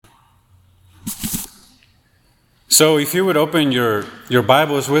So if you would open your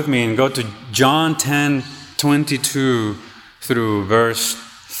Bibles with me and go to John 10:22 through verse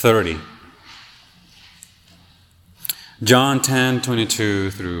 30. John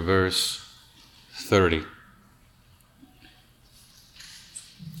 10:22 through verse 30.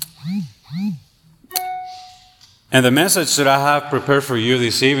 And the message that I have prepared for you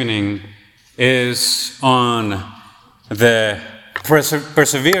this evening is on the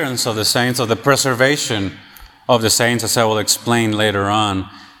perseverance of the saints, or the preservation of the saints, as I will explain later on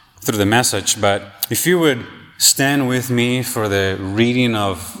through the message. But if you would stand with me for the reading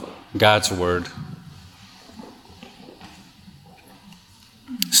of God's Word.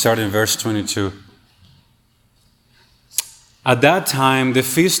 Starting in verse 22. At that time, the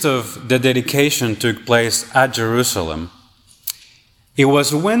feast of the dedication took place at Jerusalem. It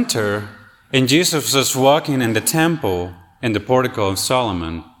was winter, and Jesus was walking in the temple in the portico of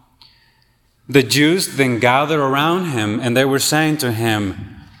Solomon. The Jews then gathered around him, and they were saying to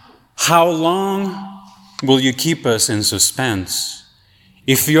him, "How long will you keep us in suspense?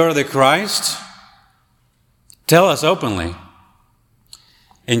 If you are the Christ, tell us openly."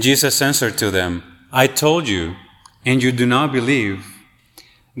 And Jesus answered to them, "I told you, and you do not believe.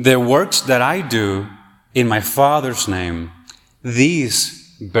 The works that I do in my Father's name,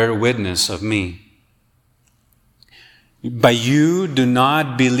 these bear witness of me. But you do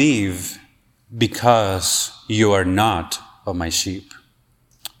not believe because you are not of my sheep."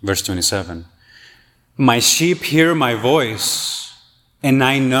 Verse 27. "My sheep hear my voice, and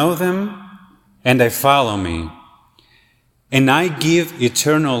I know them, and they follow me. And I give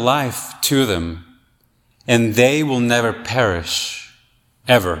eternal life to them, and they will never perish,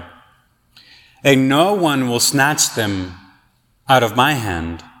 ever. And no one will snatch them out of my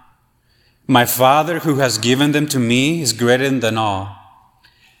hand. My Father who has given them to me is greater than all,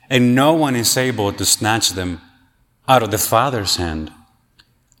 and no one is able to snatch them out of the Father's hand.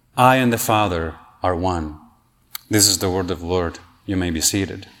 I and the Father are one." This is the word of the Lord. You may be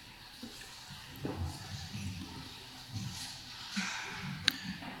seated.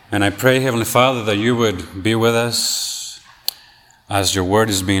 And I pray, Heavenly Father, that you would be with us as your word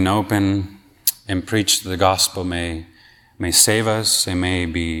is being opened and preached. The gospel may save us and may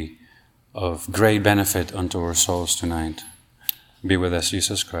be of great benefit unto our souls tonight. Be with us,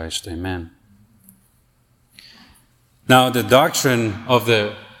 Jesus Christ. Amen. Now, the doctrine of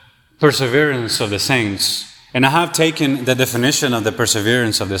the perseverance of the saints, and I have taken the definition of the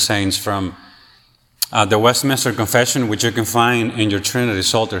perseverance of the saints from the Westminster Confession, which you can find in your Trinity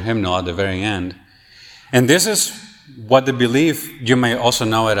Psalter hymnal at the very end. And this is what they believe. You may also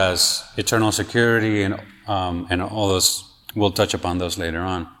know it as eternal security and all those. We'll touch upon those later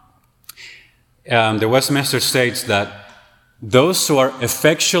on. The Westminster states that those who are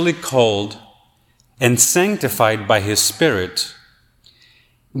effectually called and sanctified by His Spirit,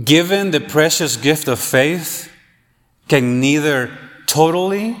 given the precious gift of faith, can neither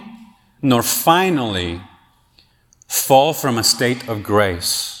totally nor finally fall from a state of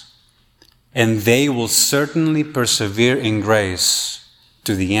grace, and they will certainly persevere in grace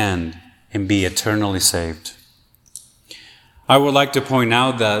to the end and be eternally saved. I would like to point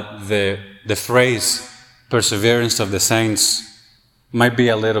out that the phrase perseverance of the saints might be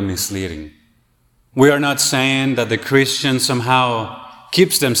a little misleading. We are not saying that the Christian somehow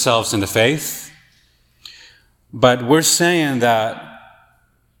keeps themselves in the faith, but we're saying that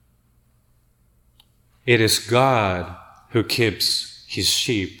it is God who keeps His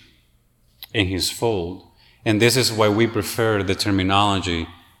sheep in His fold. And this is why we prefer the terminology,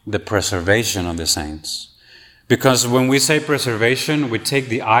 the preservation of the saints. Because when we say preservation, we take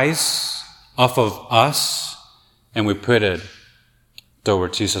the eyes off of us and we put it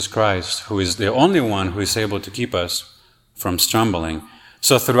toward Jesus Christ, who is the only one who is able to keep us from stumbling.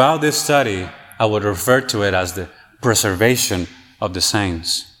 So throughout this study, I would refer to it as the preservation of the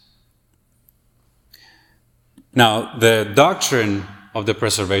saints. Now, the doctrine of the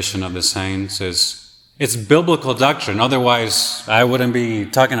preservation of the saints it's biblical doctrine. Otherwise, I wouldn't be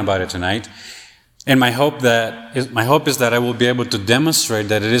talking about it tonight. And my hope is that I will be able to demonstrate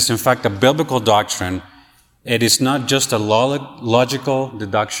that it is in fact a biblical doctrine. It is not just a logical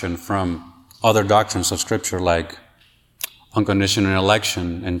deduction from other doctrines of Scripture like unconditional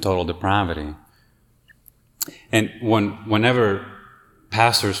election and total depravity. And whenever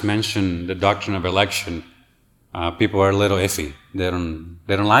pastors mention the doctrine of election, people are a little iffy. They don't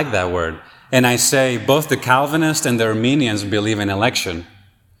like that word. And I say both the Calvinists and the Arminians believe in election.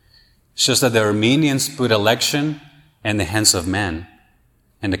 It's just that the Arminians put election in the hands of men,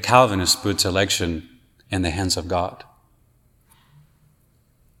 and the Calvinists put election in the hands of God.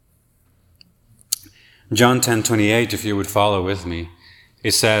 John 10:28, if you would follow with me,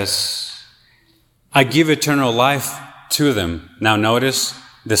 it says, I give eternal life to them. Now notice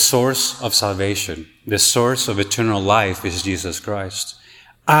the source of salvation. The source of eternal life is Jesus Christ.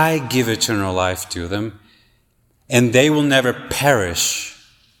 I give eternal life to them, and they will never perish,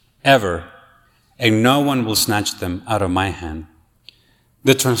 ever, and no one will snatch them out of my hand.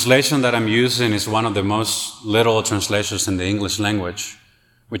 The translation that I'm using is one of the most literal translations in the English language,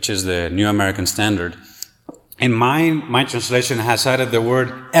 which is the New American Standard. And my translation has added the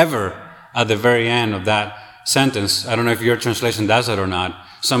word ever at the very end of that sentence. I don't know if your translation does it or not.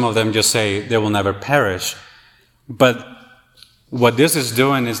 Some of them just say they will never perish. But what this is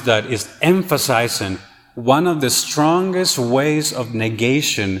doing is that it's emphasizing one of the strongest ways of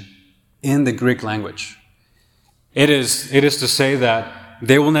negation in the Greek language. It is to say that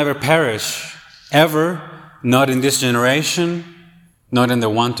they will never perish, ever, not in this generation, not in the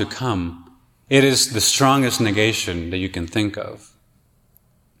one to come. It is the strongest negation that you can think of.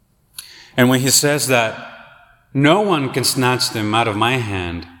 And when he says that no one can snatch them out of my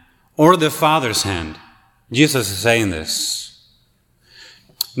hand or the Father's hand, Jesus is saying this.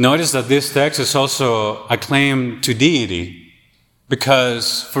 Notice that this text is also a claim to deity,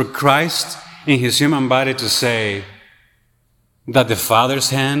 because for Christ in his human body to say that the Father's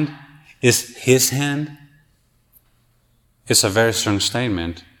hand is his hand is a very strong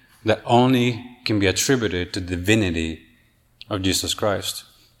statement that only can be attributed to the divinity of Jesus Christ.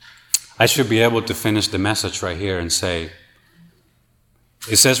 I should be able to finish the message right here and say,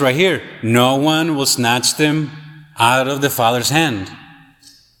 it says right here, no one will snatch them out of the Father's hand.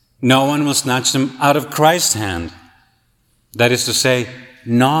 No one will snatch them out of Christ's hand. That is to say,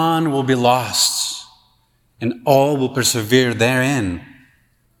 none will be lost, and all will persevere therein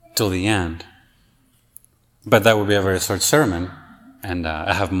till the end. But that would be a very short sermon, and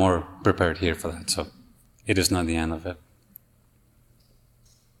I have more prepared here for that, so it is not the end of it.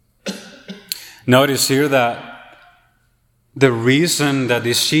 Notice here that the reason that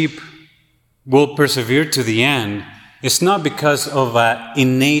these sheep will persevere to the end is not because of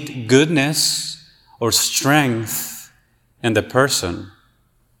innate goodness or strength in the person.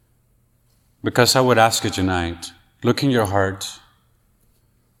 Because I would ask you tonight, look in your heart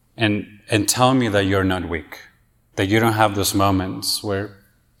and tell me that you're not weak, that you don't have those moments where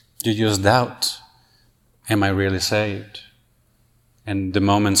you just doubt, am I really saved? And the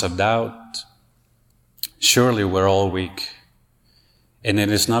moments of doubt, surely we're all weak. And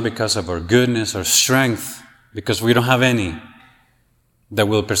it is not because of our goodness or strength, because we don't have any, that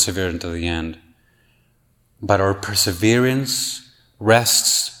we'll persevere until the end. But our perseverance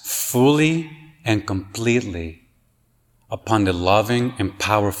rests fully and completely upon the loving and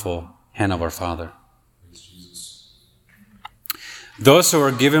powerful hand of our Father. Those who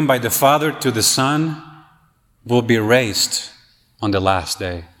are given by the Father to the Son will be raised on the last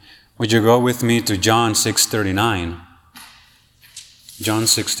day. Would you go with me to John 6:39? John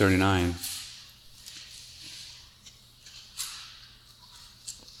 6:39.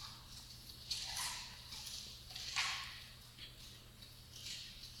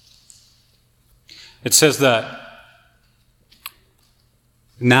 It says that,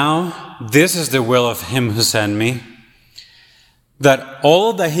 now this is the will of him who sent me, that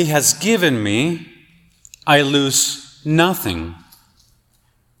all that he has given me, I lose nothing,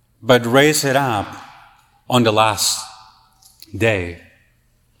 but raise it up on the last day.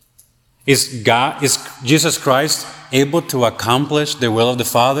 Is Jesus Christ able to accomplish the will of the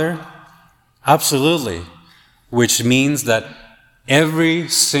Father? Absolutely. Which means that every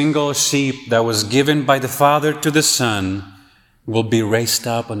single sheep that was given by the Father to the Son will be raised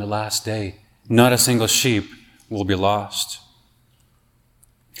up on the last day. Not a single sheep will be lost.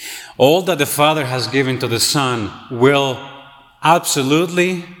 All that the Father has given to the Son will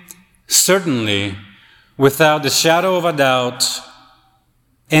absolutely, certainly, without the shadow of a doubt,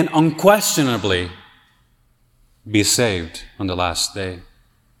 and unquestionably be saved on the last day.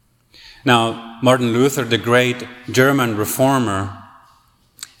 Now, Martin Luther, the great German reformer,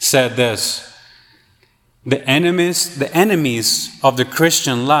 said this: the enemies of the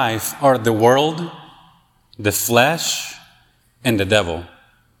Christian life are the world, the flesh, and the devil.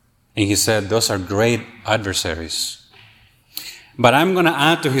 And he said those are great adversaries. But I'm going to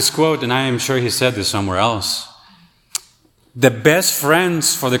add to his quote, and I am sure he said this somewhere else: the best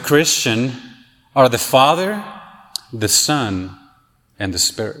friends for the Christian are the Father, the Son, and the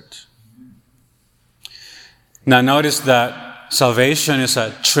Spirit. Now notice that salvation is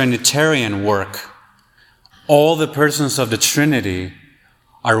a Trinitarian work. All the persons of the Trinity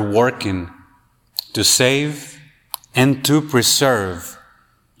are working to save and to preserve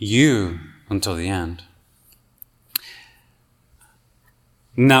you until the end.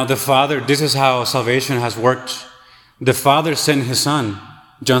 Now the Father, this is how salvation has worked. The Father sent His Son,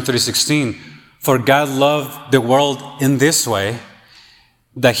 John 3:16, for God loved the world in this way,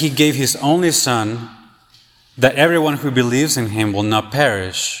 that He gave His only Son, that everyone who believes in Him will not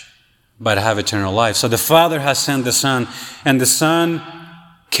perish, but have eternal life. So the Father has sent the Son, and the Son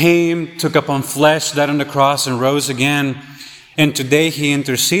came, took upon flesh, died on the cross, and rose again. And today He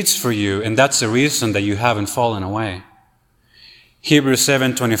intercedes for you, and that's the reason that you haven't fallen away. Hebrews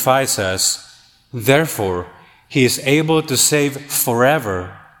 7:25 says, therefore, He is able to save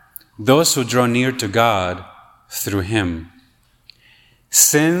forever those who draw near to God through Him,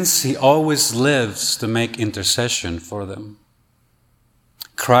 since He always lives to make intercession for them.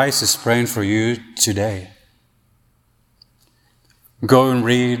 Christ is praying for you today. Go and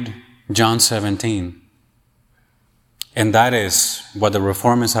read John 17. And that is what the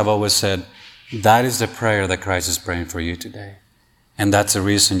Reformers have always said. That is the prayer that Christ is praying for you today. And that's the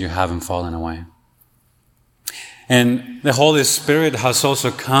reason you haven't fallen away. And the Holy Spirit has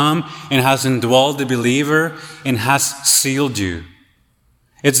also come and has indwelled the believer and has sealed you.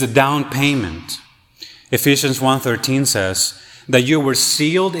 It's the down payment. Ephesians 1:13 says that you were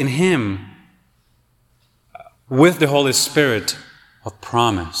sealed in Him with the Holy Spirit of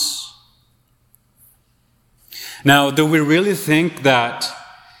promise. Now, do we really think that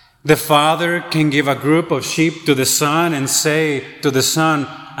the Father can give a group of sheep to the Son and say to the Son,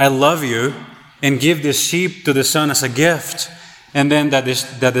 I love you, and give this sheep to the Son as a gift, and then that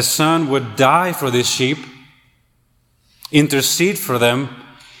the Son would die for this sheep, intercede for them,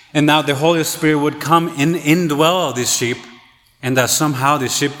 and now the Holy Spirit would come and indwell this sheep, and that somehow the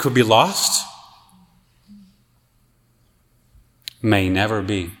sheep could be lost? May never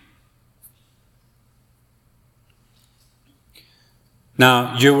be.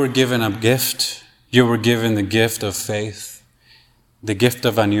 Now, you were given a gift. You were given the gift of faith, the gift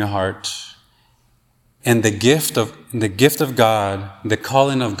of a new heart, and the gift of God, the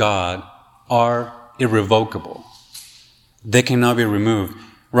calling of God, are irrevocable. They cannot be removed.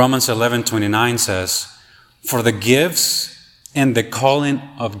 Romans 11:29 says, for the gifts and the calling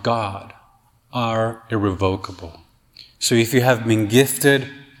of God are irrevocable. So if you have been gifted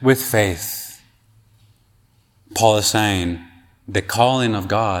with faith, Paul is saying, the calling of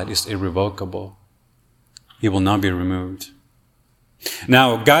God is irrevocable. It will not be removed.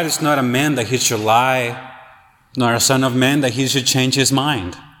 Now, God is not a man that He should lie, nor a son of man that He should change His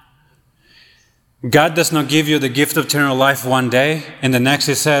mind. God does not give you the gift of eternal life one day, and the next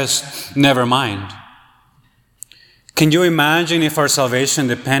He says, never mind. Can you imagine if our salvation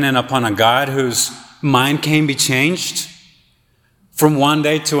depended upon a God whose mind can be changed from one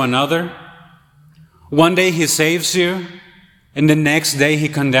day to another? One day He saves you, and the next day He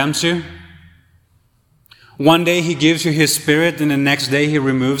condemns you. One day He gives you His Spirit, and the next day He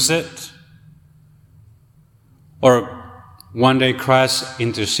removes it. Or one day Christ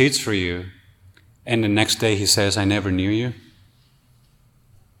intercedes for you, and the next day He says, I never knew you.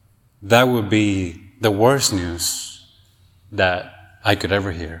 That would be the worst news that I could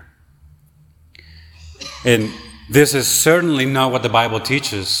ever hear. And this is certainly not what the Bible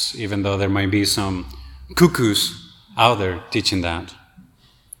teaches, even though there might be some cuckoos out there teaching that.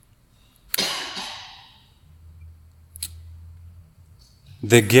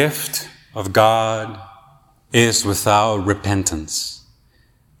 The gift of God is without repentance,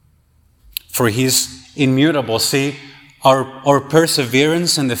 for He's immutable. See, our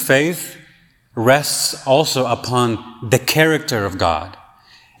perseverance in the faith rests also upon the character of God.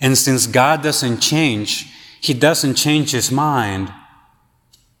 And since God doesn't change, He doesn't change His mind,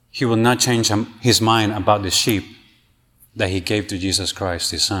 He will not change His mind about the sheep that He gave to Jesus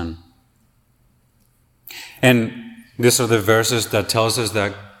Christ, His Son. And these are the verses that tells us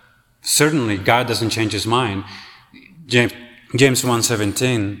that certainly God doesn't change His mind. James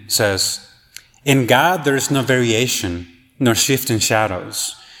 1:17 says, in God there is no variation, nor shift in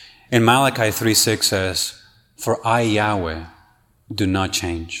shadows. And Malachi 3:6 says, for I, Yahweh, do not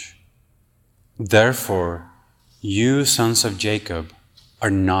change. Therefore, you sons of Jacob are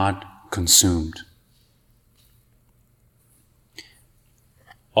not consumed.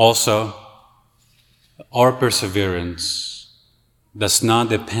 Also, our perseverance does not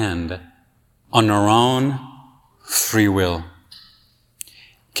depend on our own free will.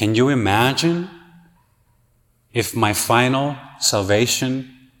 Can you imagine if my final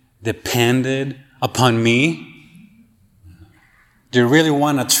salvation depended upon me? Do you really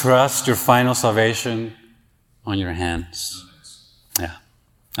want to trust your final salvation on your hands? Yeah,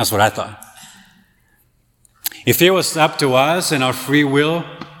 that's what I thought. If it was up to us and our free will,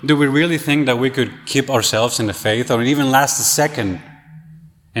 do we really think that we could keep ourselves in the faith or even last a second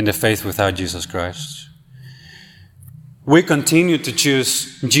and the faith without Jesus Christ. We continue to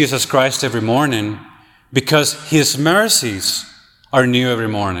choose Jesus Christ every morning because His mercies are new every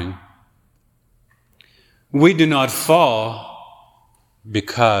morning. We do not fall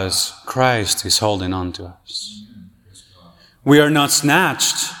because Christ is holding on to us. We are not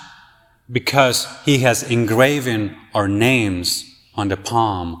snatched because He has engraven our names on the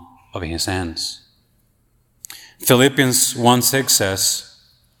palm of His hands. Philippians 1:6 says,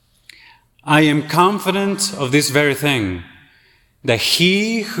 I am confident of this very thing, that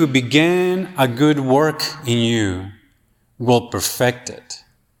He who began a good work in you will perfect it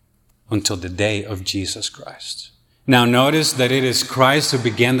until the day of Jesus Christ. Now notice that it is Christ who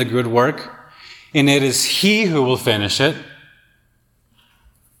began the good work, and it is He who will finish it.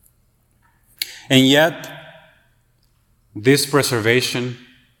 And yet, this preservation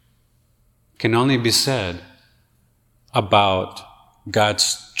can only be said about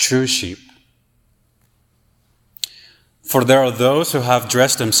God's true sheep. For there are those who have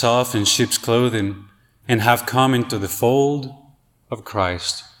dressed themselves in sheep's clothing and have come into the fold of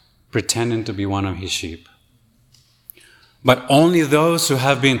Christ, pretending to be one of His sheep. But only those who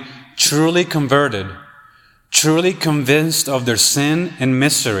have been truly converted, truly convinced of their sin and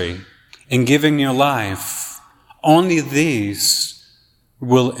misery, and giving your life, only these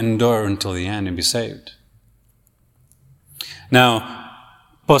will endure until the end and be saved. Now,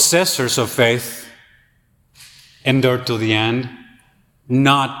 possessors of faith endure to the end,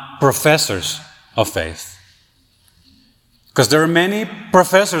 not professors of faith. Because there are many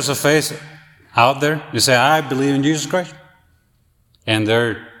professors of faith out there. They say, I believe in Jesus Christ. And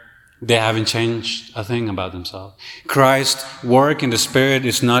they haven't changed a thing about themselves. Christ's work in the Spirit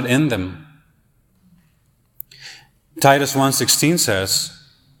is not in them. Titus 1:16 says,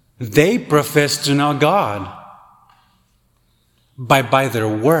 they profess to know God, but by their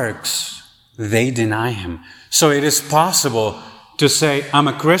works they deny Him. So it is possible to say, I'm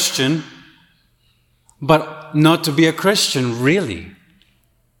a Christian, but not to be a Christian really.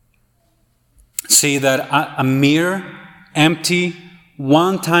 See that a mere, empty,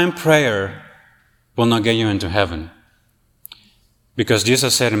 one-time prayer will not get you into heaven. Because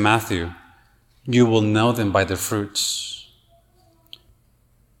Jesus said in Matthew, you will know them by their fruits.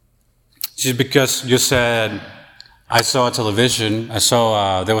 Just because you said, I saw a television,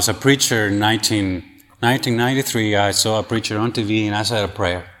 there was a preacher in 1993, I saw a preacher on TV and I said a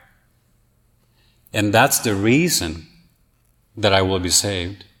prayer. And that's the reason that I will be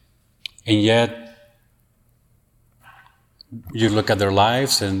saved. And yet, you look at their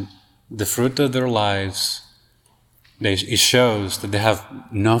lives and the fruit of their lives, it shows that they have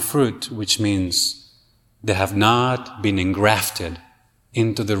no fruit, which means they have not been engrafted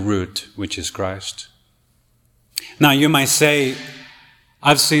into the root, which is Christ. Now you might say,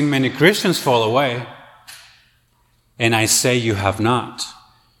 I've seen many Christians fall away. And I say you have not.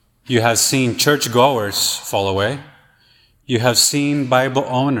 You have seen churchgoers fall away. You have seen Bible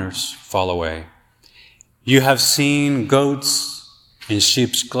owners fall away. You have seen goats in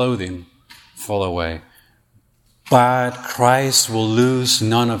sheep's clothing fall away. But Christ will lose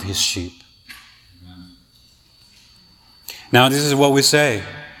none of His sheep. Now this is what we say.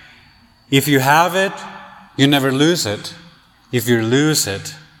 If you have it, you never lose it. If you lose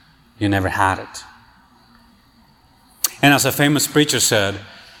it, you never had it. And as a famous preacher said,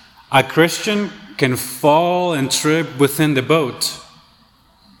 a Christian can fall and trip within the boat,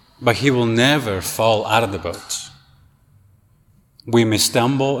 but he will never fall out of the boat. We may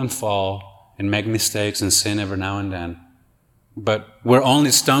stumble and fall and make mistakes and sin every now and then, but we're only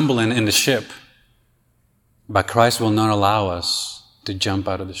stumbling in the ship. But Christ will not allow us to jump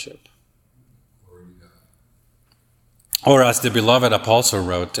out of the ship. Or as the beloved apostle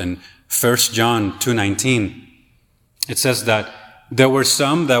wrote in 1 John 2:19, it says that there were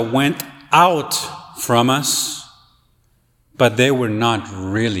some that went out from us, but they were not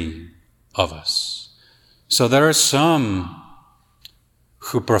really of us. So there are some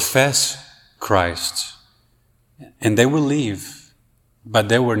who profess Christ, and they will leave, but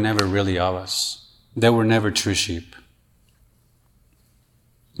they were never really of us. They were never true sheep.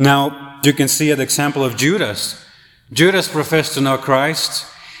 Now, you can see the example of Judas. Judas professed to know Christ.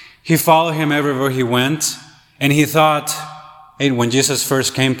 He followed Him everywhere he went. And he thought, and when Jesus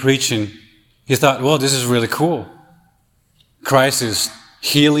first came preaching, he thought, well, this is really cool. Christ is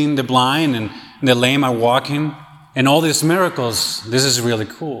healing the blind and the lame are walking. And all these miracles, this is really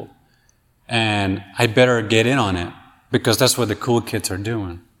cool. And I better get in on it because that's what the cool kids are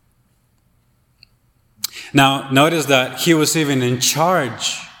doing. Now, notice that he was even in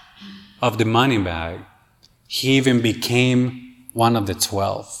charge of the money bag. He even became one of the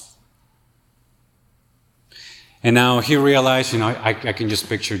 12. And now he realized, I can just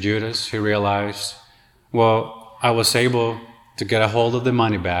picture Judas. He realized, well, I was able to get a hold of the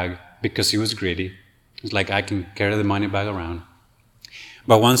money bag because he was greedy. It's like, I can carry the money bag around.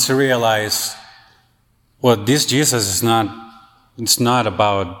 But once he realized, well, this Jesus it's not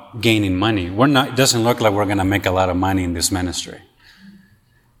about gaining money. It doesn't look like we're going to make a lot of money in this ministry.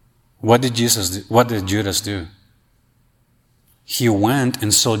 What did Judas do? He went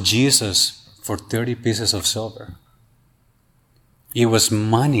and sold Jesus for 30 pieces of silver. It was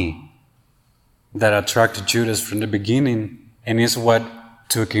money that attracted Judas from the beginning, and is what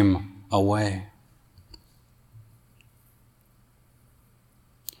took him away.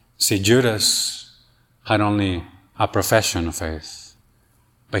 See, Judas had only a profession of faith,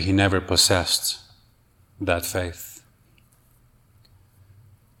 but he never possessed that faith.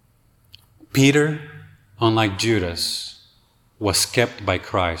 Peter, unlike Judas, was kept by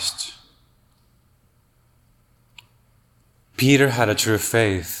Christ. Peter had a true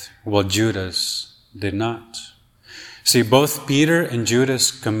faith, while Judas did not. See, both Peter and Judas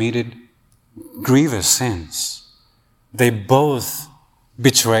committed grievous sins. They both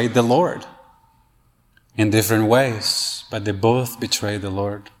betrayed the Lord in different ways, but they both betrayed the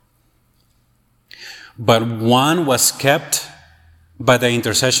Lord. But one was kept by the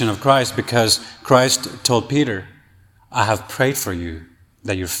intercession of Christ, because Christ told Peter, I have prayed for you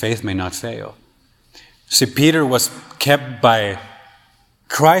that your faith may not fail. See, Peter was kept by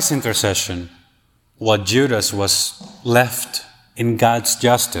Christ's intercession, while Judas was left in God's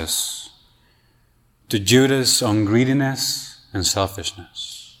justice to Judas' own greediness and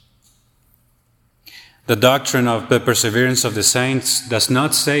selfishness. The doctrine of the perseverance of the saints does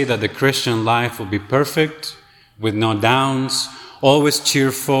not say that the Christian life will be perfect, with no downs, always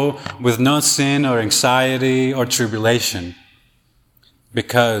cheerful, with no sin or anxiety or tribulation.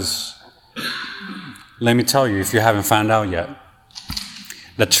 Because, let me tell you, if you haven't found out yet,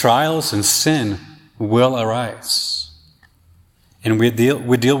 the trials and sin will arise. And we deal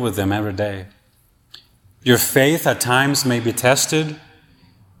with them every day. Your faith at times may be tested.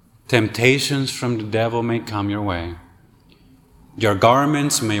 Temptations from the devil may come your way. Your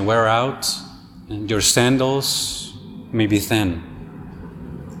garments may wear out, and your sandals may be thin.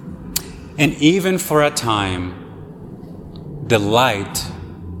 And even for a time, the light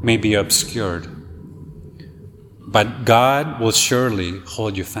may be obscured. But God will surely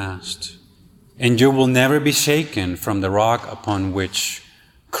hold you fast, and you will never be shaken from the rock upon which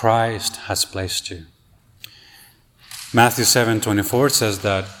Christ has placed you. Matthew 7:24 says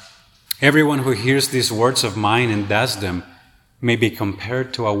that everyone who hears these words of mine and does them may be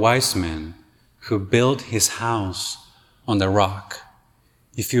compared to a wise man who built his house on the rock.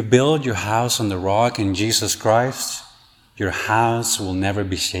 If you build your house on the rock in Jesus Christ, your house will never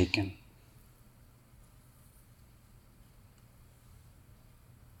be shaken.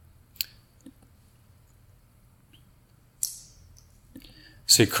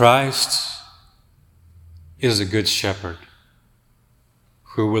 See, Christ is a good shepherd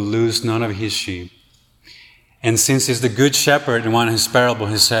who will lose none of his sheep. And since he's the good shepherd, in one of his parables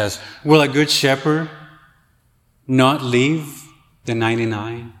he says, will a good shepherd not leave the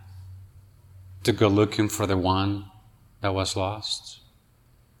 99 to go looking for the one that was lost?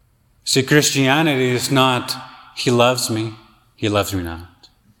 See, Christianity is not, he loves me not.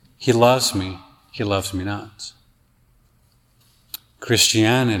 He loves me not.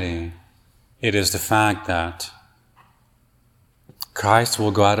 Christianity, it is the fact that Christ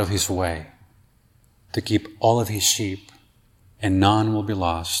will go out of his way to keep all of his sheep, and none will be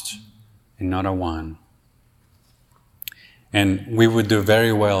lost, and not a one. And we would do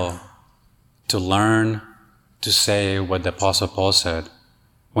very well to learn to say what the Apostle Paul said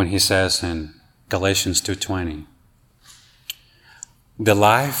when he says in Galatians 2:20, the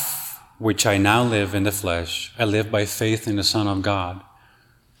life which I now live in the flesh, I live by faith in the Son of God,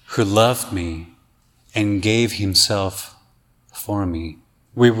 who loved me and gave himself for me.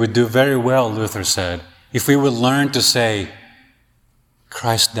 We would do very well, Luther said, if we would learn to say,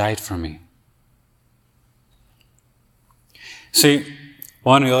 Christ died for me. See,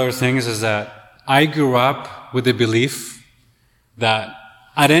 one of the other things is that I grew up with the belief that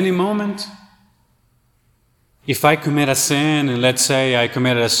at any moment, if I commit a sin, and let's say I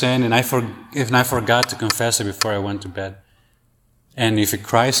committed a sin and I forgot to confess it before I went to bed, and if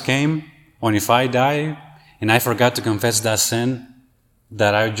Christ came, or if I die and I forgot to confess that sin,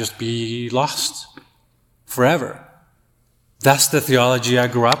 that I would just be lost forever. That's the theology I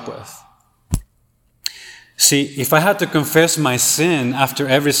grew up with. See, if I had to confess my sin after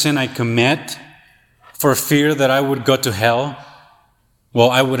every sin I commit for fear that I would go to hell, well,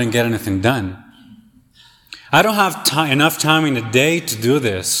 I wouldn't get anything done. I don't have enough time in the day to do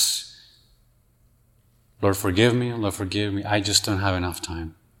this. Lord, forgive me. Lord, forgive me. I just don't have enough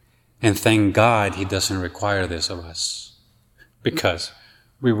time. And thank God He doesn't require this of us, because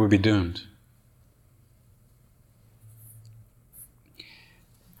we would be doomed.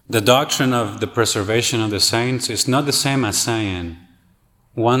 The doctrine of the preservation of the saints is not the same as saying,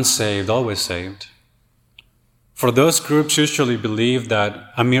 once saved, always saved. For those groups usually believe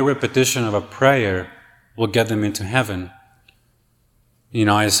that a mere repetition of a prayer will get them into heaven. You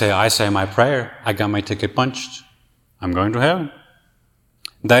know, I say my prayer, I got my ticket punched, I'm going to heaven.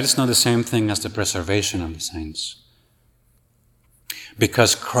 That is not the same thing as the preservation of the saints.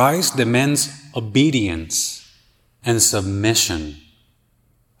 Because Christ demands obedience and submission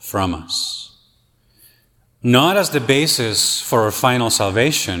from us. Not as the basis for our final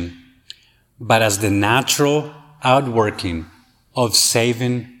salvation, but as the natural outworking of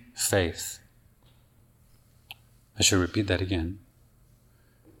saving faith. I should repeat that again.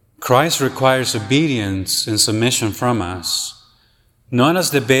 Christ requires obedience and submission from us, not as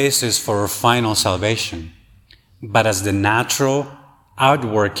the basis for our final salvation, but as the natural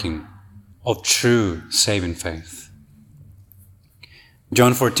outworking of true saving faith.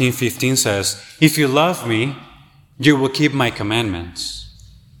 John 14:15 says, if you love me, you will keep my commandments.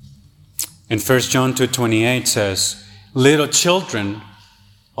 And 1 John 2:28 says, little children,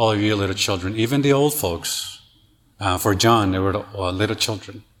 all of you little children, even the old folks, for John, they were little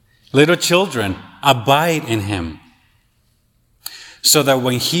children. Little children, abide in him, so that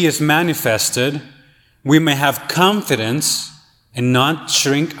when he is manifested, we may have confidence and not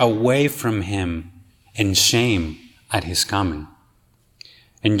shrink away from him in shame at his coming.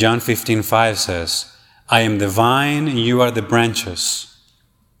 And John 15:5 says, I am the vine and you are the branches.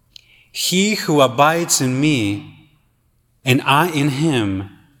 He who abides in me and I in him,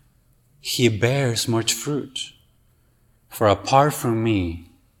 he bears much fruit. For apart from me,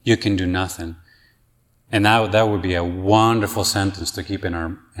 you can do nothing. And that would be a wonderful sentence to keep in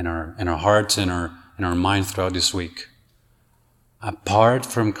our hearts and in our mind throughout this week. Apart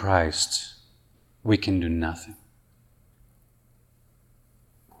from Christ, we can do nothing.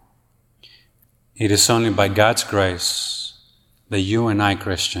 It is only by God's grace that you and I,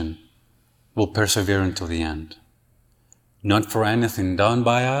 Christian, will persevere until the end. Not for anything done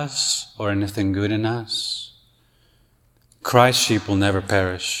by us or anything good in us. Christ's sheep will never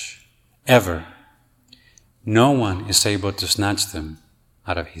perish, ever. No one is able to snatch them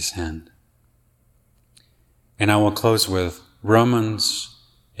out of his hand. And I will close with Romans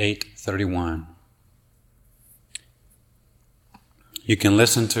 8:31. You can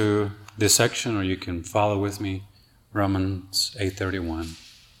listen to this section or you can follow with me. Romans 8:31.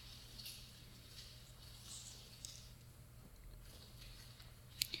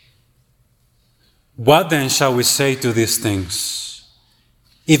 What then shall we say to these things?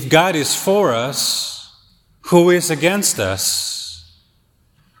 If God is for us, who is against us?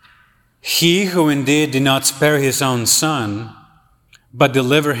 He who indeed did not spare his own son, but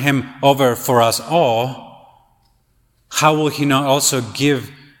delivered him over for us all, how will he not also give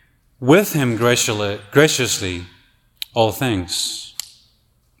with him graciously all things?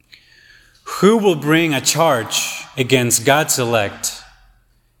 Who will bring a charge against God's elect?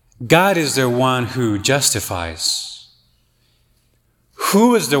 God is the one who justifies.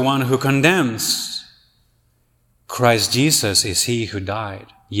 Who is the one who condemns? Christ Jesus is he who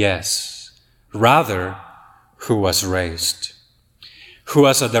died. Yes, rather, who was raised. Who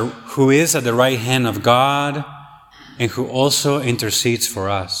is at the right hand of God and who also intercedes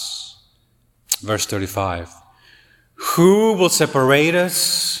for us. Verse 35. Who will separate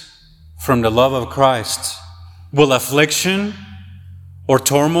us from the love of Christ? Will affliction or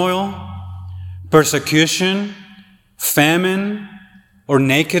turmoil, persecution, famine, or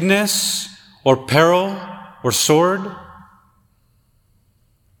nakedness, or peril, or sword?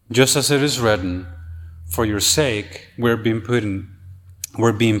 Just as it is written, for your sake we're being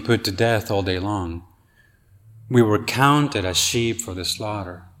put to death all day long. We were counted as sheep for the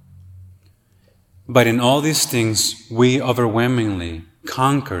slaughter. But in all these things we overwhelmingly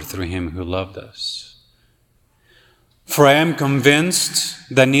conquer through him who loved us. For I am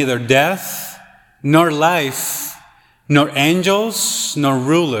convinced that neither death, nor life, nor angels, nor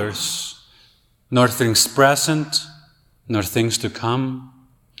rulers, nor things present, nor things to come,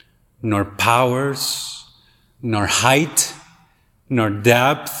 nor powers, nor height, nor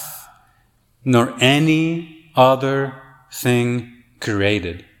depth, nor any other thing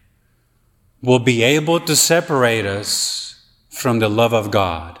created will be able to separate us from the love of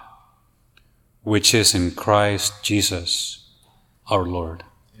God, which is in Christ Jesus our Lord.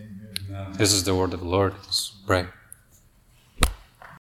 This is the word of the Lord. Let's pray.